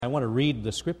I want to read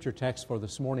the scripture text for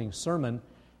this morning's sermon,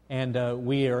 and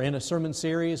we are in a sermon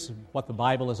series, what the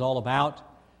Bible is all about.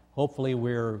 Hopefully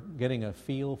we're getting a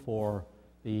feel for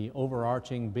the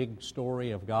overarching big story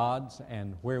of God's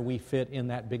and where we fit in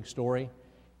that big story.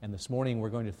 And this morning we're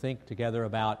going to think together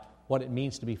about what it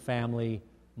means to be family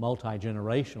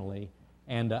multi-generationally.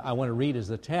 And I want to read as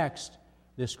the text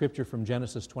this scripture from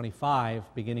Genesis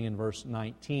 25, beginning in verse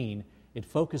 19. It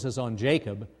focuses on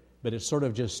Jacob, but it sort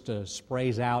of just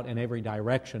sprays out in every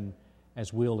direction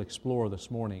as we'll explore this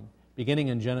morning. Beginning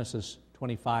in Genesis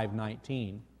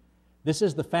 25:19. This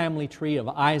is the family tree of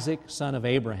Isaac, son of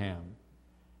Abraham.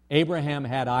 Abraham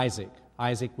had Isaac.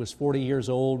 Isaac was 40 years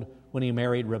old when he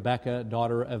married Rebekah,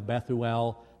 daughter of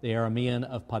Bethuel, the Aramean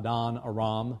of Padan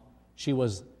Aram. She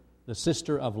was the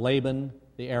sister of Laban,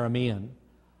 the Aramean.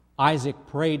 Isaac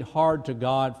prayed hard to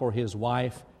God for his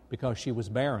wife because she was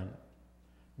barren.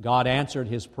 God answered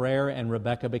his prayer, and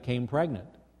Rebekah became pregnant.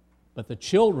 But the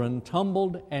children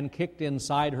tumbled and kicked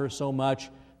inside her so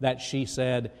much that she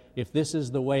said, "If this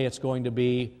is the way it's going to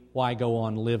be, why go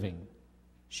on living?"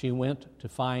 She went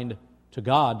to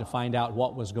God to find out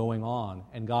what was going on,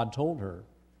 and God told her,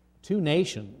 "Two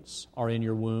nations are in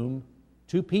your womb,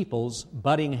 two peoples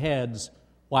butting heads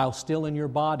while still in your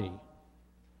body.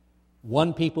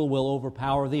 One people will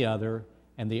overpower the other,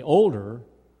 and the older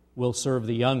will serve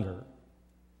the younger."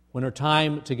 When her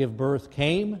time to give birth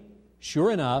came, sure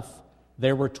enough,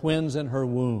 there were twins in her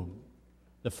womb.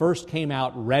 The first came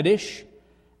out reddish,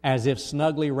 as if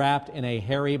snugly wrapped in a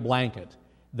hairy blanket.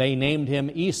 They named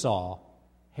him Esau,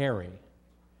 hairy.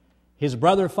 His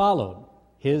brother followed,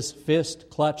 his fist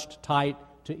clutched tight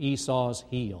to Esau's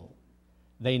heel.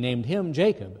 They named him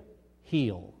Jacob,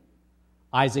 heel.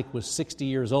 Isaac was 60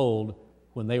 years old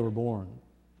when they were born.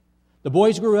 The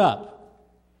boys grew up.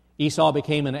 Esau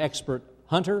became an expert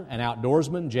hunter and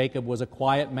outdoorsman. Jacob was a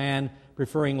quiet man,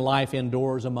 preferring life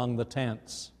indoors among the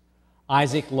tents.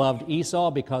 Isaac loved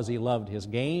Esau because he loved his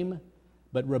game,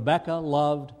 but Rebekah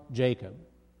loved Jacob.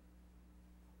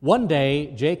 One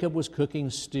day, Jacob was cooking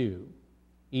stew.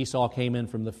 Esau came in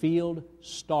from the field,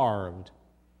 starved.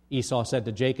 Esau said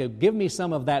to Jacob, "Give me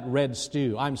some of that red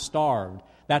stew. I'm starved."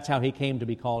 That's how he came to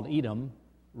be called Edom,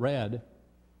 red.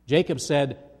 Jacob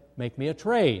said, "Make me a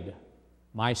trade.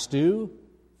 My stew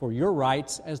for your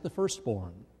rights as the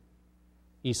firstborn."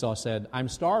 Esau said, "I'm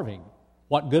starving.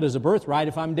 What good is a birthright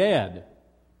if I'm dead?"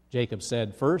 Jacob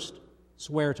said, "First,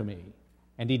 swear to me."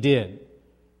 And he did.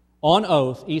 On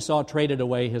oath, Esau traded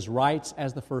away his rights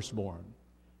as the firstborn.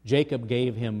 Jacob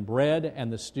gave him bread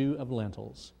and the stew of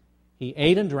lentils. He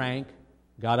ate and drank,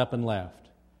 got up and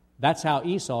left. That's how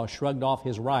Esau shrugged off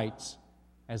his rights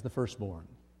as the firstborn.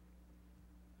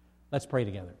 Let's pray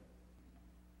together.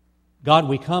 God,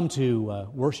 we come to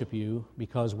worship you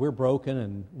because we're broken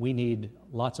and we need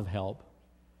lots of help.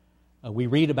 We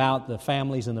read about the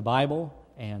families in the Bible,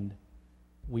 and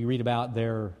we read about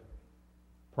their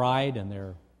pride and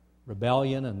their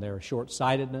rebellion and their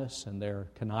short-sightedness and their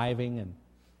conniving,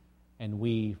 and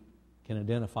we can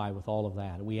identify with all of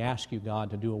that. We ask you,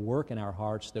 God, to do a work in our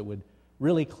hearts that would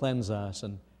really cleanse us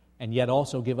and yet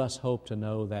also give us hope to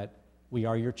know that we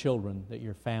are your children, that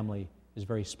your family is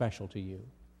very special to you.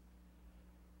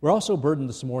 We're also burdened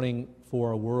this morning for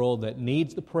a world that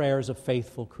needs the prayers of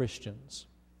faithful Christians.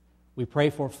 We pray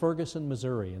for Ferguson,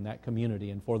 Missouri, and that community,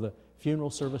 and for the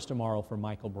funeral service tomorrow for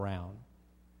Michael Brown.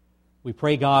 We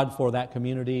pray, God, for that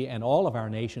community and all of our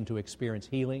nation to experience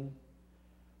healing,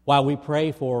 while we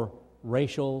pray for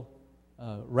racial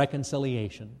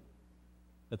reconciliation,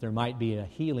 that there might be a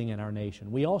healing in our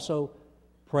nation. We also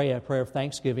pray a prayer of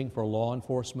thanksgiving for law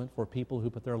enforcement, for people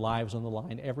who put their lives on the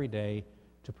line every day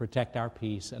to protect our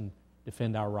peace and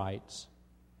defend our rights.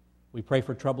 We pray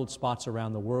for troubled spots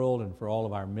around the world and for all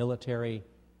of our military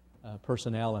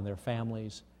personnel and their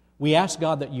families. We ask,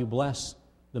 God, that you bless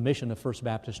the mission of First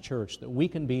Baptist Church, that we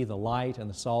can be the light and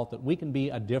the salt, that we can be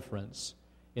a difference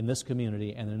in this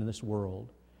community and in this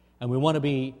world. And we want to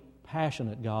be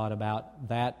passionate, God, about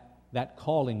that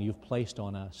calling you've placed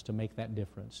on us to make that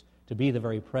difference, to be the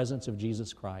very presence of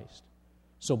Jesus Christ.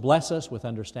 So bless us with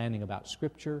understanding about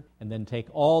Scripture, and then take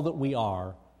all that we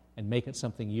are and make it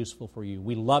something useful for you.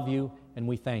 We love you, and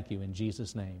we thank you. In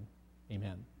Jesus' name,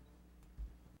 amen.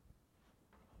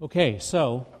 Okay,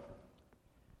 so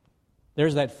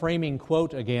there's that framing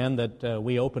quote again that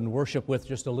we opened worship with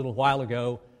just a little while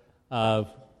ago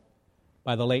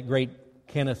by the late, great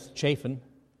Kenneth Chafin.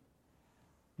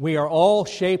 We are all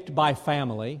shaped by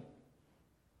family,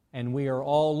 and we are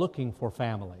all looking for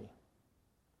family.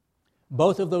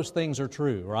 Both of those things are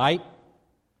true, right?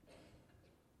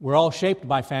 We're all shaped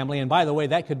by family, and by the way,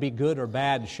 that could be good or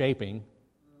bad shaping.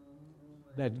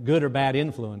 that good or bad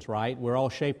influence, right? We're all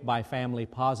shaped by family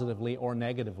positively or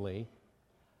negatively.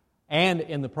 And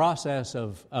in the process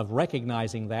of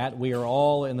recognizing that, we are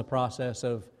all in the process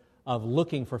of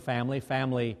looking for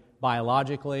family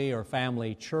biologically or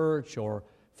family church or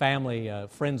family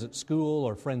friends at school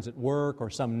or friends at work or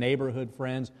some neighborhood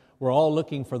friends. We're all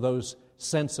looking for those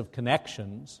sense of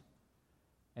connections.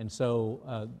 And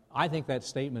so I think that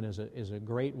statement is a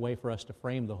great way for us to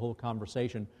frame the whole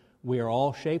conversation. We are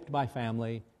all shaped by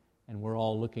family, and we're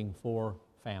all looking for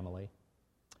family.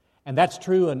 And that's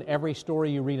true in every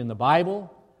story you read in the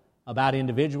Bible about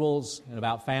individuals and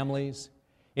about families.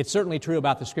 It's certainly true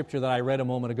about the scripture that I read a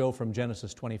moment ago from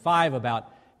Genesis 25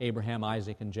 about Abraham,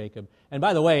 Isaac, and Jacob. And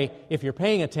by the way, if you're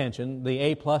paying attention, the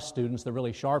A-plus students, the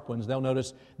really sharp ones, they'll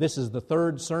notice this is the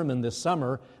third sermon this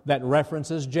summer that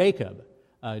references Jacob.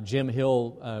 Jim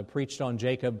Hill preached on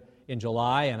Jacob in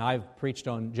July, and I've preached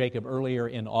on Jacob earlier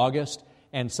in August.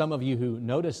 And some of you who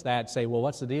notice that say, well,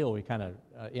 what's the deal? We're kind of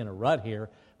in a rut here.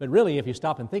 But really, if you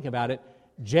stop and think about it,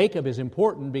 Jacob is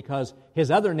important because his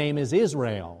other name is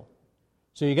Israel.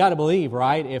 So you got to believe,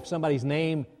 right? If somebody's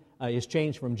name is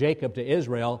changed from Jacob to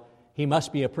Israel, he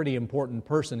must be a pretty important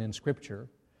person in Scripture.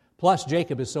 Plus,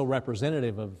 Jacob is so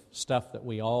representative of stuff that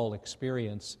we all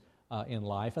experience in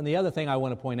life. And the other thing I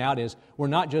want to point out is we're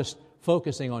not just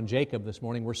focusing on Jacob this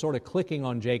morning. We're sort of clicking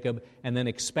on Jacob and then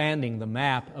expanding the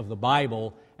map of the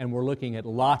Bible, and we're looking at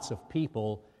lots of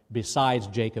people besides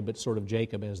Jacob, but sort of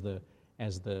Jacob as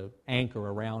the anchor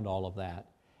around all of that.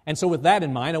 And so with that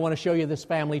in mind, I want to show you this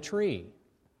family tree.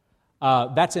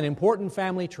 That's an important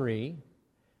family tree.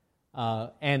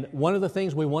 And one of the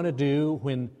things we want to do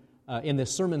when in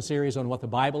this sermon series on what the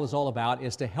Bible is all about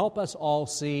is to help us all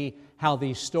see how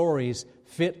these stories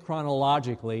fit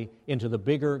chronologically into the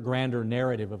bigger, grander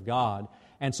narrative of God.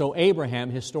 And so Abraham,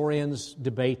 historians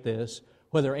debate this,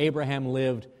 whether Abraham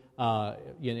lived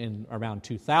in around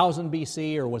 2000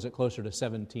 BC or was it closer to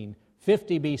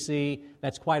 1750 BC.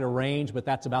 That's quite a range, but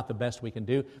that's about the best we can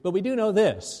do. But we do know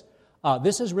this.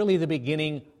 This is really the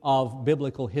beginning of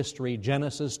biblical history,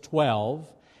 Genesis 12.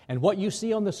 And what you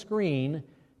see on the screen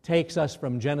takes us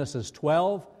from Genesis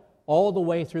 12 all the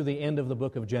way through the end of the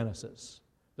book of Genesis.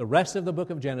 The rest of the book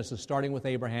of Genesis, starting with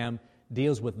Abraham,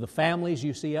 deals with the families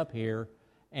you see up here,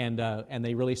 and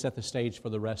they really set the stage for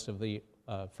the rest of the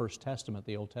First Testament,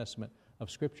 the Old Testament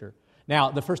of Scripture. Now,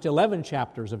 the first 11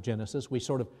 chapters of Genesis we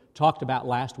sort of talked about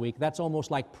last week. That's almost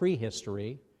like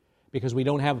prehistory because we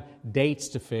don't have dates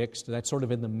to fix. That's sort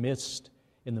of in the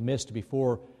mist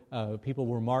before people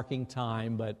were marking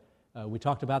time, but we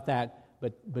talked about that.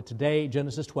 But today,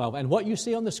 Genesis 12. And what you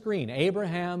see on the screen,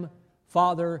 Abraham,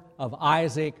 father of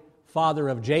Isaac, father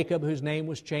of Jacob, whose name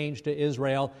was changed to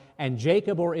Israel. And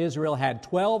Jacob or Israel had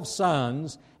 12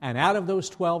 sons, and out of those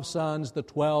 12 sons, the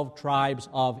 12 tribes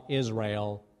of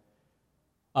Israel.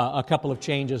 A couple of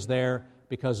changes there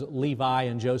because Levi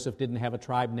and Joseph didn't have a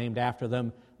tribe named after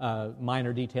them.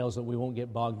 Minor details that we won't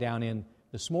get bogged down in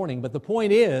this morning. But the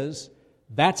point is,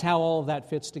 that's how all of that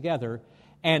fits together.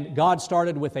 And God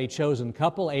started with a chosen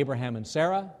couple, Abraham and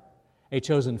Sarah, a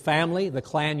chosen family, the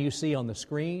clan you see on the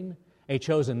screen, a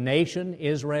chosen nation,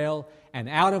 Israel, and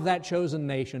out of that chosen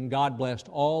nation, God blessed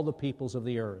all the peoples of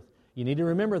the earth. You need to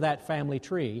remember that family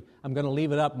tree. I'm going to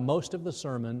leave it up most of the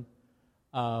sermon,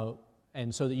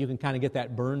 and so that you can kind of get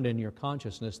that burned in your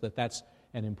consciousness that that's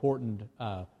an important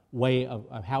way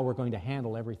of how we're going to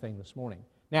handle everything this morning.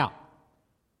 Now,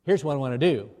 here's what I want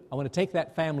to do. I want to take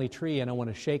that family tree and I want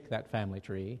to shake that family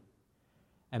tree,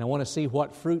 and I want to see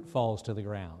what fruit falls to the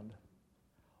ground.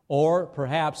 Or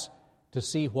perhaps to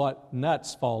see what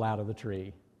nuts fall out of the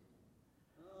tree.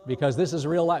 Because this is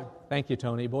real life. Thank you,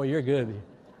 Tony. Boy, you're good.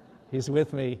 He's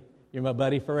with me. You're my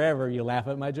buddy forever. You laugh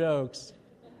at my jokes.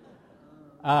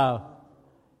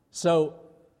 So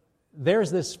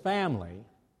there's this family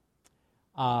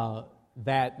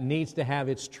that needs to have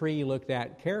its tree looked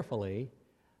at carefully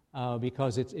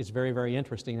because it's very, very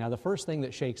interesting. Now, the first thing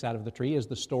that shakes out of the tree is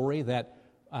the story that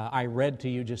I read to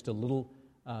you just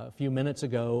a few minutes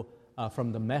ago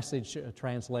from the Message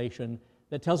translation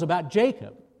that tells about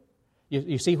Jacob.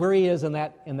 You see where he is in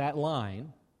that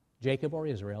line, Jacob or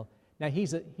Israel. Now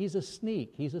he's a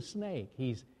sneak. He's a snake.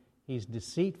 He's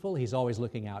deceitful. He's always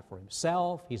looking out for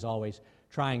himself. He's always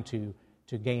trying to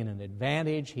gain an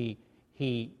advantage.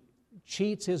 He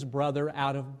cheats his brother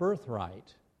out of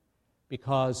birthright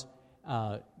because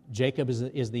Jacob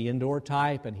is the indoor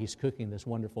type, and he's cooking this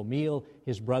wonderful meal.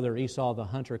 His brother Esau, the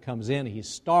hunter, comes in. He's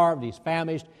starved. He's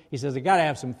famished. He says, "I got to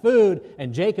have some food."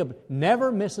 And Jacob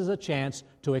never misses a chance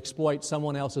to exploit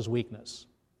someone else's weakness.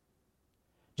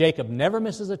 Jacob never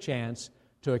misses a chance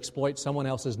to exploit someone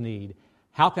else's need.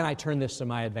 How can I turn this to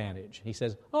my advantage? He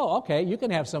says, oh, okay, you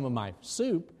can have some of my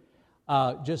soup.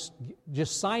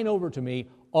 Just sign over to me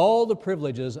all the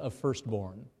privileges of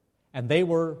firstborn. And they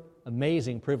were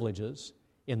amazing privileges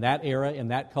in that era, in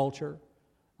that culture.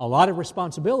 A lot of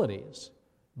responsibilities,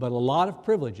 but a lot of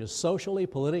privileges, socially,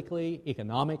 politically,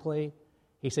 economically.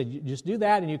 He said, just do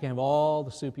that and you can have all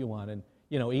the soup you want. And,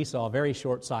 Esau, very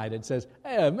short-sighted, says,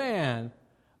 hey, man,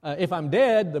 if I'm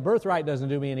dead, the birthright doesn't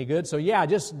do me any good, so yeah,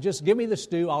 just give me the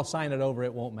stew, I'll sign it over,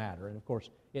 it won't matter. And of course,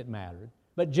 it mattered.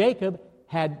 But Jacob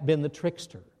had been the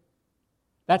trickster.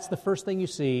 That's the first thing you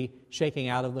see shaking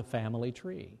out of the family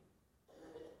tree.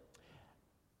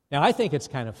 Now, I think it's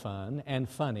kind of fun and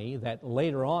funny that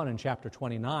later on in chapter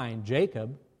 29,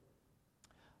 Jacob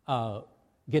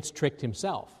gets tricked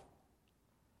himself.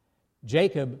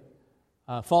 Jacob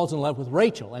falls in love with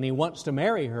Rachel, and he wants to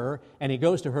marry her, and he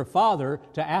goes to her father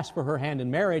to ask for her hand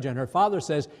in marriage, and her father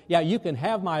says, yeah, you can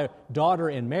have my daughter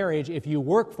in marriage if you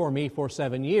work for me for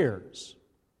 7 years.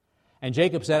 And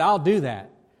Jacob said, I'll do that.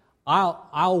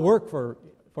 I'll work for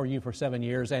you for 7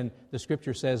 years. And the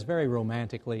Scripture says very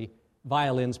romantically,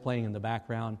 violins playing in the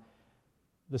background,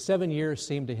 the 7 years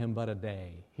seemed to him but a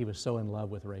day. He was so in love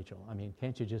with Rachel. I mean,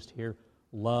 can't you just hear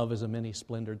love is a many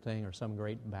splendored thing or some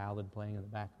great ballad playing in the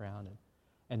background?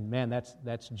 And man,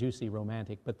 that's juicy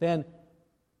romantic. But then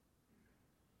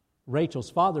Rachel's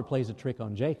father plays a trick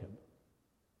on Jacob.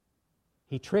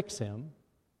 He tricks him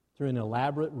through an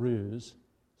elaborate ruse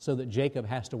so that Jacob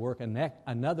has to work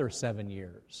another 7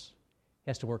 years. He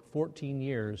has to work 14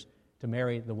 years to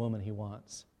marry the woman he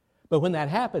wants. But when that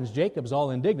happens, Jacob's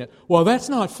all indignant. Well, that's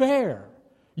not fair.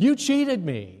 You cheated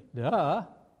me. Duh.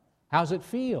 How's it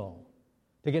feel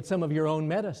to get some of your own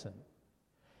medicine?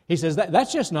 He says,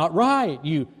 that's just not right.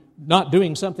 You not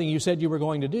doing something you said you were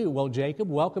going to do. Well, Jacob,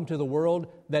 welcome to the world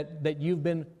that you've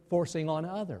been forcing on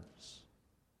others.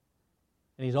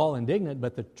 And he's all indignant,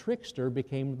 but the trickster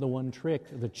became the one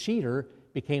tricked. The cheater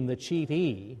became the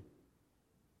cheatee.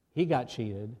 He got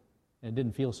cheated, and it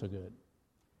didn't feel so good.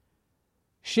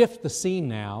 Shift the scene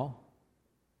now.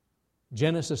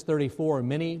 Genesis 34,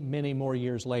 many, many more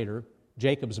years later,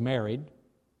 Jacob's married.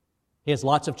 He has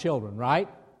lots of children, right?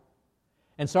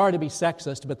 And sorry to be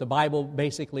sexist, but the Bible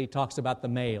basically talks about the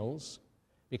males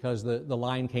because the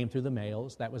line came through the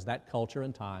males. That was that culture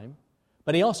and time.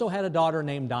 But he also had a daughter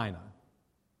named Dinah.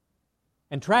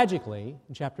 And tragically,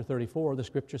 in chapter 34, the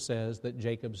Scripture says that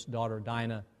Jacob's daughter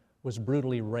Dinah was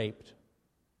brutally raped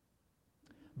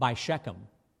by Shechem.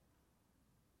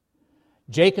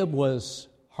 Jacob was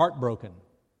heartbroken,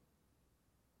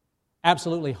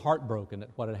 absolutely heartbroken at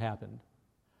what had happened.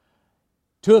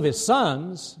 Two of his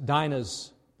sons,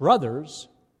 Dinah's brothers,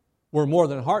 were more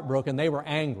than heartbroken. They were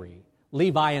angry.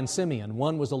 Levi and Simeon.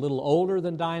 One was a little older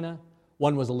than Dinah.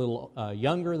 One was a little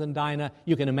younger than Dinah.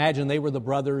 You can imagine they were the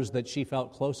brothers that she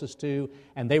felt closest to,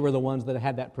 and they were the ones that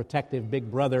had that protective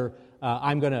big brother.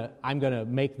 I'm gonna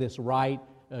make this right.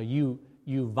 You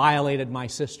violated my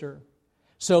sister.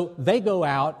 So they go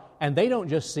out and they don't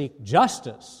just seek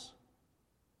justice.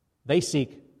 They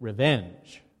seek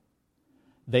revenge.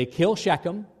 They kill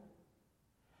Shechem.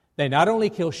 They not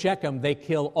only kill Shechem, they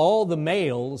kill all the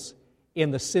males in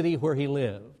the city where he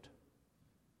lived.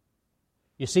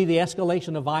 You see the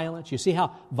escalation of violence? You see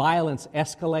how violence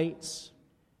escalates?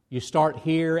 You start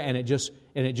here and it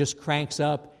just cranks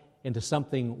up into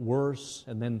something worse,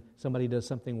 and then somebody does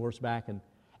something worse back.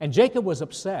 And Jacob was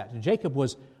upset. Jacob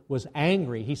was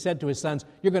angry. He said to his sons,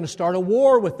 "You're going to start a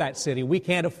war with that city. We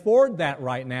can't afford that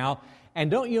right now." And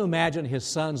don't you imagine his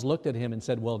sons looked at him and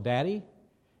said, "Well, Daddy,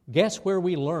 guess where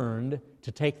we learned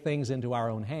to take things into our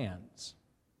own hands?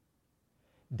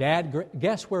 Dad,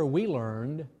 guess where we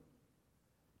learned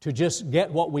to just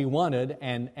get what we wanted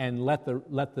and let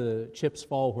the chips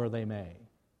fall where they may?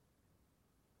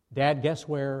 Dad, guess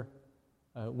where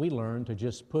we learned to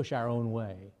just push our own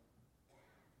way?"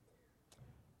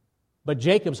 But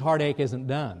Jacob's heartache isn't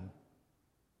done.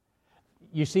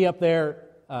 You see up there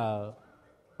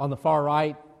on the far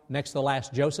right, next to the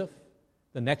last Joseph,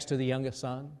 the next to the youngest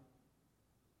son,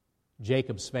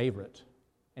 Jacob's favorite.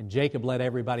 And Jacob let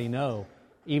everybody know,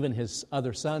 even his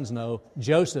other sons know,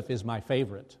 Joseph is my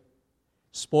favorite.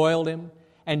 Spoiled him.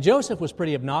 And Joseph was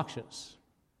pretty obnoxious.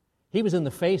 He was in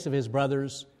the face of his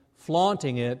brothers,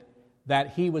 flaunting it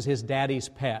that he was his daddy's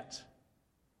pet.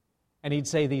 And he'd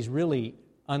say these really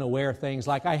unaware things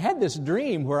like, "I had this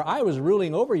dream where I was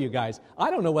ruling over you guys.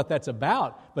 I don't know what that's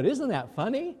about, but isn't that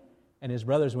funny?" And his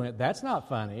brothers went, "That's not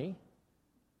funny."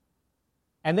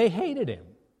 And they hated him.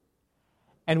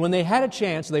 And when they had a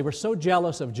chance, they were so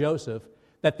jealous of Joseph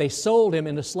that they sold him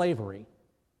into slavery.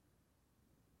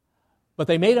 But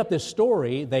they made up this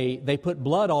story. They put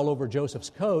blood all over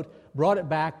Joseph's coat, brought it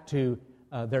back to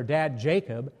their dad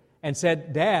Jacob, and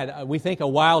said, "Dad, we think a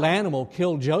wild animal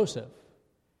killed Joseph."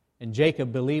 And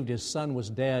Jacob believed his son was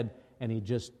dead, and he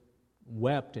just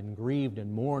wept and grieved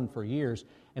and mourned for years.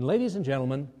 And ladies and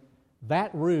gentlemen, that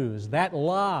ruse, that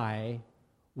lie,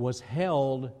 was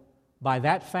held by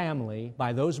that family,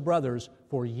 by those brothers,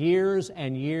 for years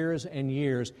and years and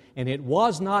years. And it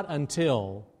was not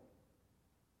until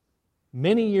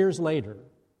many years later,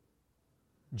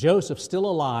 Joseph, still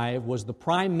alive, was the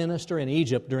prime minister in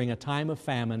Egypt during a time of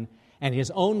famine, and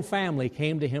his own family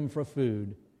came to him for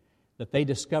food, that they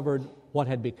discovered what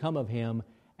had become of him,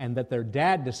 and that their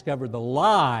dad discovered the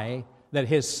lie that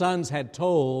his sons had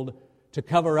told to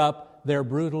cover up their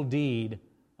brutal deed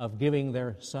of giving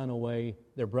their son away,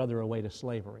 their brother away to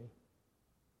slavery.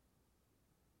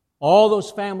 All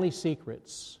those family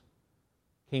secrets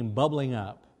came bubbling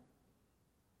up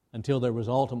until there was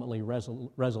ultimately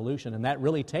resolution. And that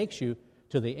really takes you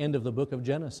to the end of the book of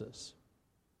Genesis,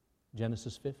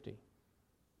 Genesis 50.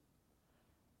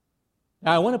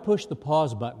 Now, I want to push the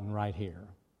pause button right here.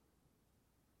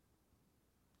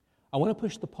 I want to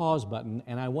push the pause button,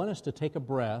 and I want us to take a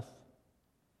breath,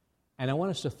 and I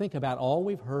want us to think about all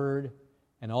we've heard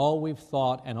and all we've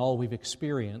thought and all we've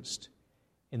experienced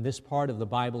in this part of the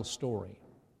Bible story.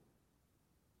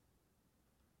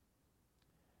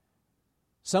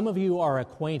 Some of you are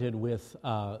acquainted with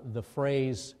the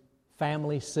phrase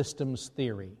family systems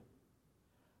theory.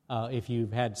 If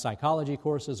you've had psychology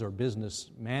courses or business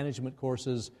management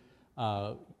courses,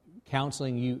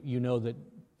 counseling, you know that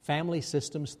family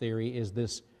systems theory is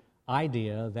this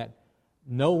idea that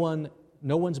no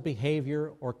one's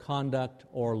behavior or conduct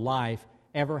or life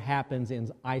ever happens in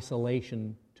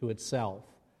isolation to itself,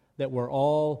 that we're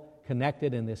all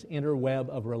connected in this interweb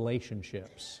of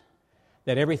relationships,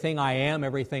 that everything I am,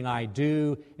 everything I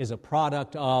do is a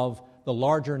product of the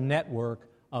larger network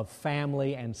of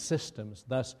family and systems,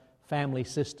 thus family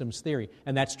systems theory.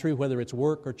 And that's true whether it's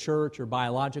work or church or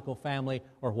biological family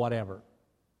or whatever.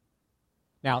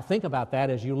 Now, think about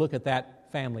that as you look at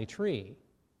that family tree.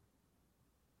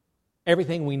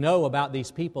 Everything we know about these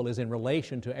people is in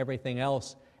relation to everything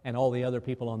else and all the other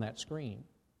people on that screen.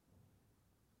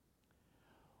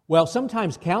 Well,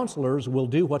 sometimes counselors will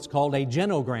do what's called a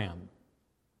genogram.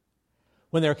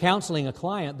 When they're counseling a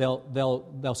client,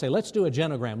 they'll say, let's do a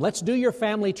genogram. Let's do your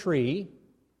family tree,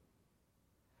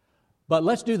 but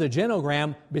let's do the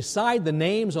genogram. Beside the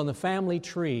names on the family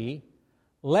tree,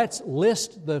 let's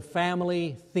list the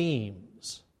family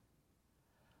themes.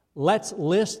 Let's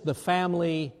list the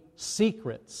family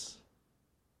secrets.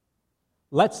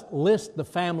 Let's list the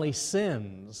family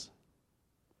sins.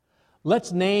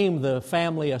 Let's name the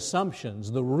family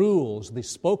assumptions, the rules, the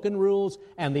spoken rules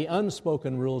and the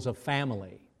unspoken rules of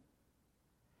family.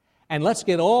 And let's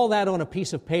get all that on a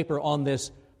piece of paper on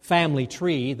this family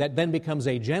tree that then becomes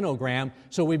a genogram,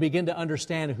 so we begin to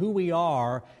understand who we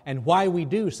are and why we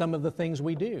do some of the things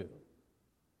we do.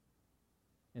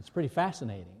 It's pretty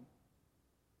fascinating.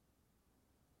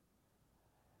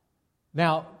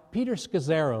 Now, Peter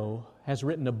Scazzero has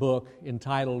written a book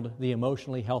entitled The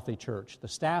Emotionally Healthy Church. The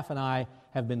staff and I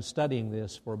have been studying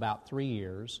this for about 3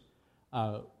 years.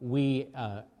 We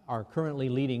are currently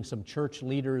leading some church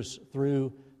leaders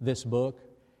through this book,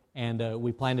 and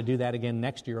we plan to do that again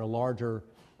next year, a larger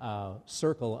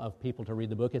circle of people to read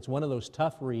the book. It's one of those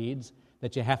tough reads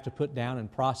that you have to put down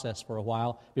and process for a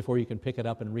while before you can pick it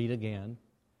up and read again.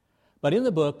 But in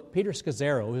the book, Peter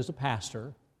Scazzero, who's a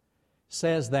pastor,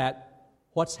 says that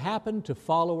what's happened to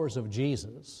followers of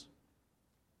Jesus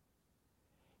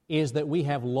is that we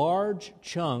have large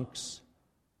chunks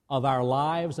of our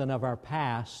lives and of our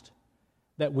past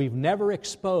that we've never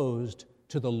exposed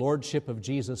to the lordship of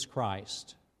Jesus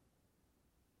Christ.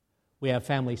 We have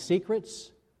family secrets,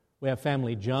 we have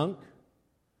family junk,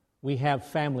 we have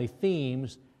family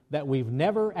themes that we've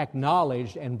never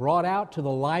acknowledged and brought out to the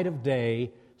light of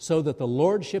day so that the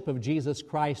lordship of Jesus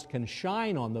Christ can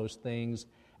shine on those things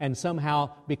and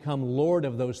somehow become Lord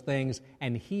of those things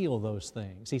and heal those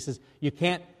things. He says, you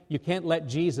can't let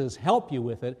Jesus help you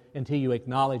with it until you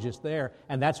acknowledge it's there.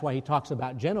 And that's why he talks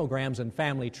about genograms and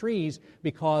family trees,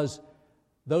 because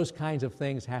those kinds of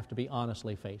things have to be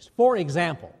honestly faced. For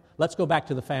example, let's go back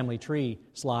to the family tree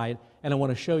slide, and I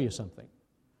want to show you something.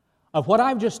 Of what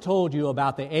I've just told you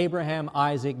about the Abraham,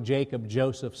 Isaac, Jacob,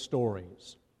 Joseph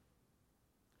stories,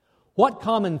 what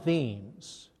common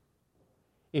themes,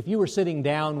 if you were sitting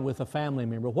down with a family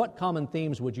member, what common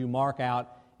themes would you mark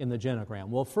out in the genogram?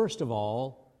 Well, first of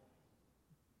all,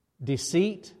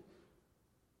 deceit,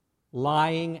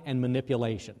 lying, and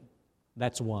manipulation.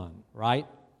 That's one, right?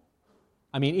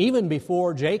 I mean, even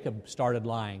before Jacob started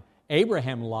lying,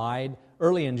 Abraham lied.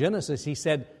 Early in Genesis, he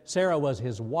said Sarah was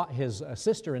his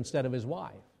sister instead of his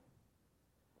wife.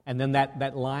 And then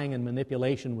that lying and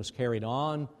manipulation was carried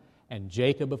on, and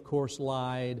Jacob, of course,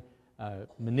 lied,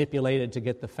 manipulated to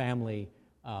get the family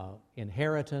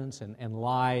inheritance, and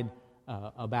lied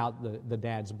about the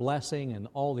dad's blessing and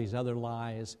all these other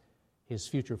lies. His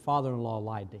future father-in-law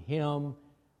lied to him.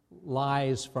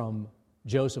 Lies from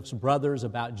Joseph's brothers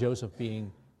about Joseph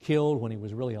being killed when he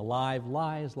was really alive.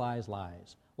 Lies, lies,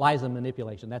 lies. Lies and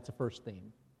manipulation. That's the first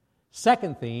theme.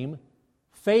 Second theme,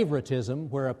 favoritism,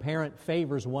 where a parent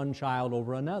favors one child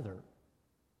over another.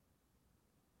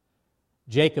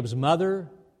 Jacob's mother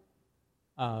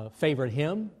favored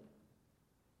him.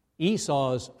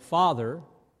 Esau's father,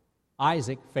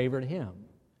 Isaac, favored him.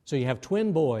 So you have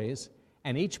twin boys,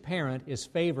 and each parent is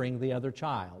favoring the other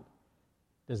child.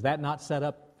 Does that not set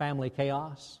up family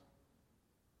chaos?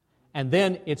 And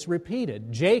then it's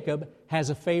repeated. Jacob has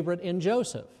a favorite in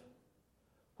Joseph,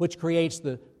 which creates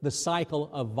the cycle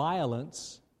of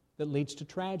violence that leads to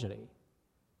tragedy.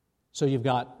 So you've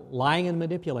got lying and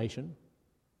manipulation,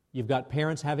 you've got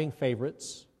parents having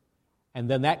favorites, and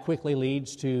then that quickly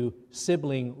leads to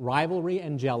sibling rivalry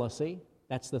and jealousy.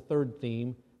 That's the third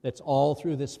theme that's all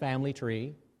through this family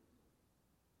tree.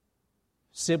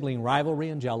 Sibling rivalry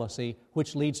and jealousy,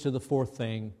 which leads to the fourth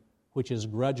thing, which is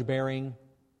grudge-bearing,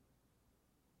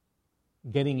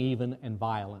 getting even, and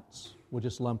violence. We'll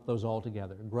just lump those all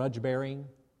together. Grudge-bearing,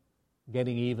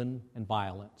 getting even, and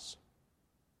violence.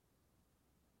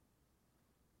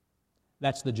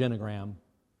 That's the genogram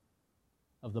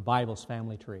of the Bible's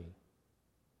family tree.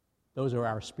 Those are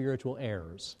our spiritual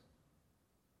heirs,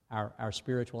 our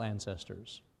spiritual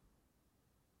ancestors.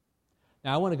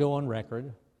 Now, I want to go on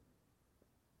record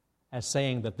as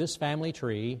saying that this family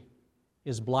tree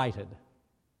is blighted.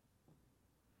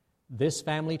 This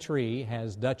family tree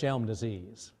has Dutch elm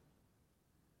disease.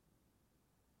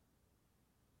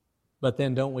 But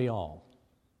then don't we all?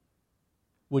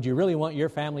 Would you really want your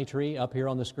family tree up here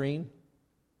on the screen?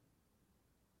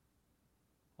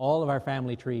 All of our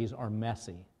family trees are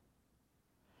messy.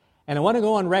 And I want to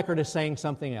go on record as saying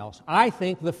something else. I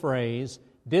think the phrase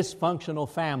dysfunctional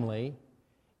family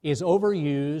is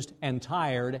overused and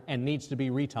tired and needs to be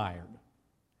retired.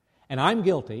 And I'm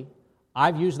guilty.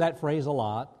 I've used that phrase a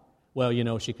lot. Well, you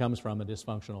know, she comes from a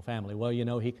dysfunctional family. Well, you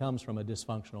know, he comes from a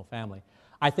dysfunctional family.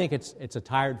 I think it's a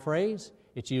tired phrase,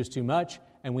 it's used too much,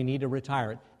 and we need to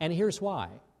retire it. And here's why.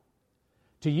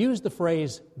 To use the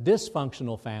phrase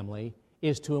dysfunctional family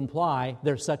is to imply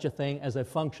there's such a thing as a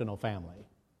functional family.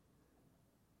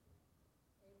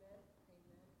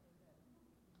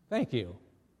 Thank you.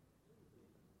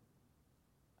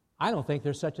 I don't think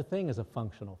there's such a thing as a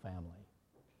functional family.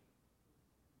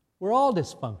 We're all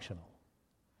dysfunctional.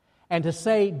 And to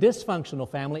say dysfunctional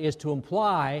family is to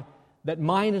imply that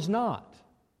mine is not.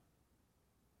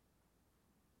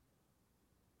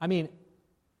 I mean,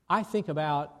 I think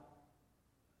about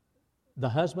the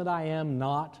husband I am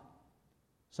not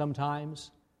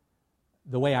sometimes,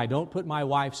 the way I don't put my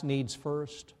wife's needs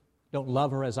first, don't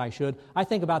love her as I should. I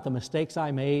think about the mistakes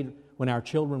I made when our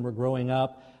children were growing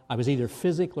up. I was either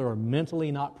physically or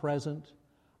mentally not present.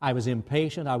 I was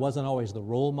impatient. I wasn't always the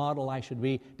role model I should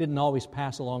be. Didn't always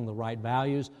pass along the right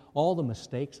values. All the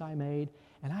mistakes I made.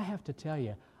 And I have to tell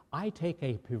you, I take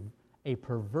a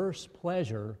perverse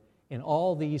pleasure in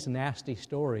all these nasty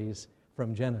stories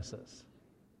from Genesis.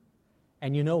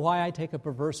 And you know why I take a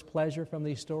perverse pleasure from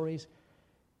these stories?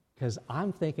 Because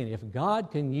I'm thinking, if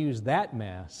God can use that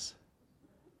mess,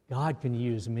 God can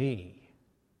use me.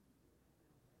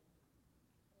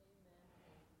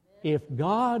 If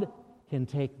God can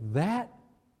take that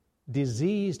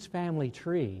diseased family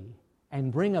tree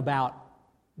and bring about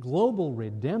global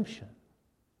redemption,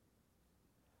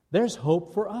 there's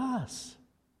hope for us.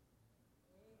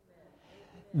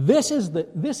 This is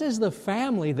the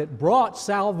family that brought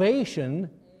salvation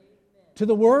to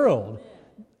the world.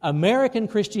 American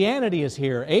Christianity is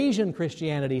here, Asian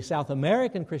Christianity, South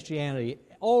American Christianity,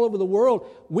 all over the world.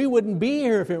 We wouldn't be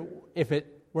here if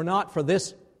it were not for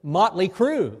this motley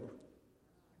crew.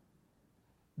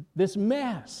 This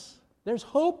mess. There's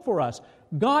hope for us.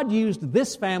 God used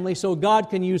this family so God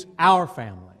can use our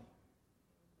family.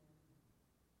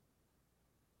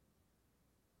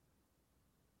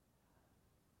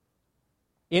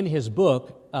 In his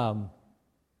book,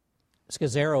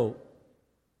 Scazzero,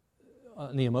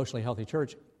 in the Emotionally Healthy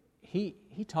Church, he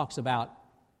talks about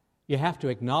you have to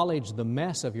acknowledge the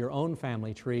mess of your own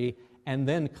family tree and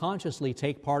then consciously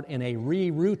take part in a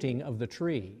re-rooting of the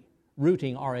tree.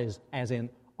 Rooting as in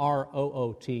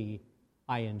R-O-O-T-I-N-G.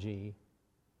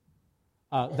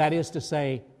 That is to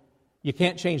say, you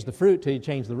can't change the fruit till you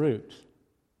change the root.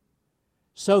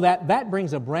 So that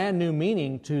brings a brand new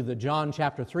meaning to the John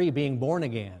chapter 3, being born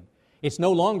again. It's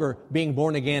no longer being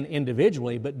born again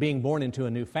individually, but being born into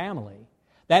a new family.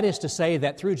 That is to say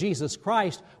that through Jesus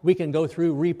Christ, we can go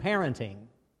through reparenting.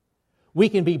 We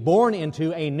can be born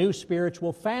into a new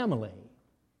spiritual family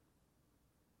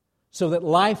so that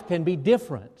life can be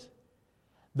different.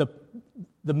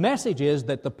 The message is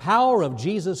that the power of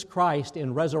Jesus Christ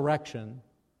in resurrection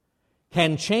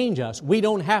can change us. We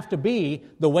don't have to be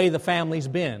the way the family's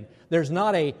been. There's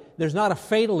not a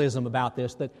fatalism about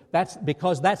this, that's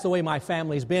because that's the way my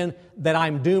family's been, that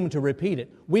I'm doomed to repeat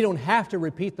it. We don't have to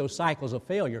repeat those cycles of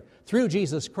failure. Through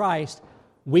Jesus Christ,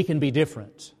 we can be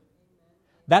different.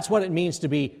 That's what it means to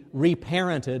be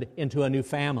reparented into a new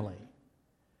family.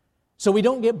 So we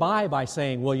don't get by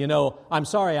saying, well, you know, I'm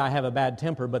sorry I have a bad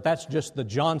temper, but that's just the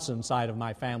Johnson side of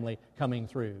my family coming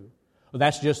through. Well,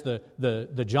 that's just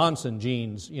the Johnson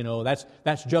genes, you know, that's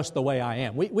just the way I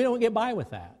am. We don't get by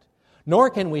with that.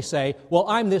 Nor can we say, well,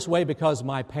 I'm this way because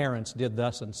my parents did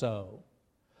thus and so.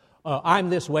 I'm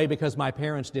this way because my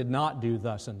parents did not do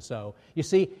thus and so. You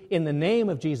see, in the name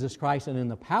of Jesus Christ and in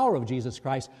the power of Jesus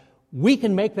Christ, we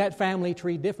can make that family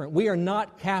tree different. We are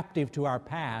not captive to our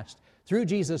past. Through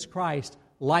Jesus Christ,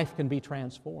 life can be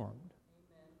transformed.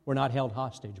 We're not held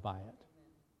hostage by it.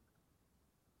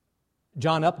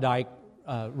 John Updike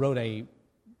wrote a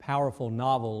powerful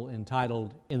novel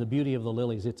entitled In the Beauty of the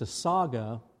Lilies. It's a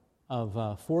saga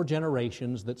of 4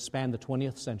 generations that span the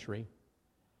 20th century.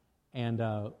 And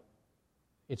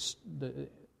it's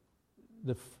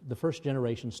the first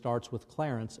generation starts with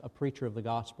Clarence, a preacher of the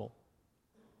gospel.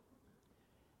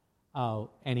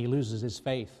 And he loses his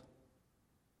faith.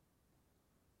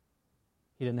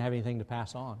 He didn't have anything to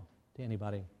pass on to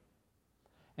anybody.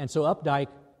 And so Updike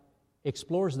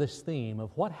explores this theme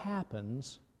of what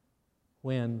happens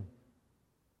when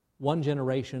one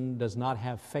generation does not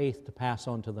have faith to pass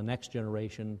on to the next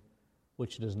generation,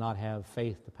 which does not have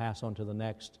faith to pass on to the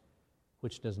next,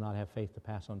 which does not have faith to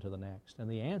pass on to the next. And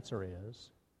the answer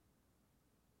is,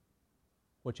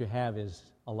 what you have is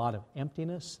a lot of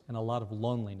emptiness and a lot of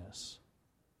loneliness.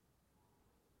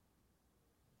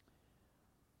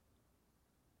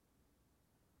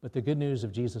 But the good news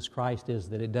of Jesus Christ is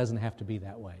that it doesn't have to be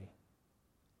that way.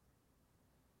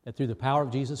 That through the power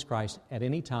of Jesus Christ, at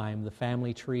any time, the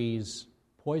family tree's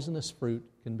poisonous fruit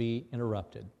can be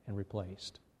interrupted and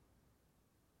replaced.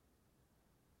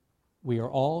 We are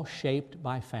all shaped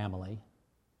by family,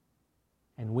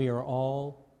 and we are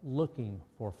all looking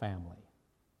for family.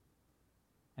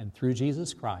 And through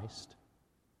Jesus Christ,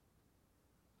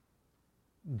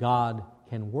 God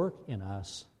can work in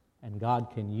us, and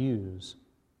God can use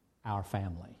our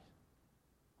family,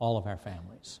 all of our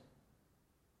families.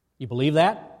 You believe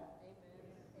that? Amen.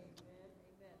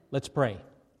 Let's pray.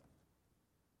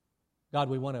 God,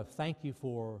 we want to thank you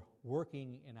for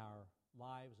working in our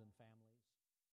lives and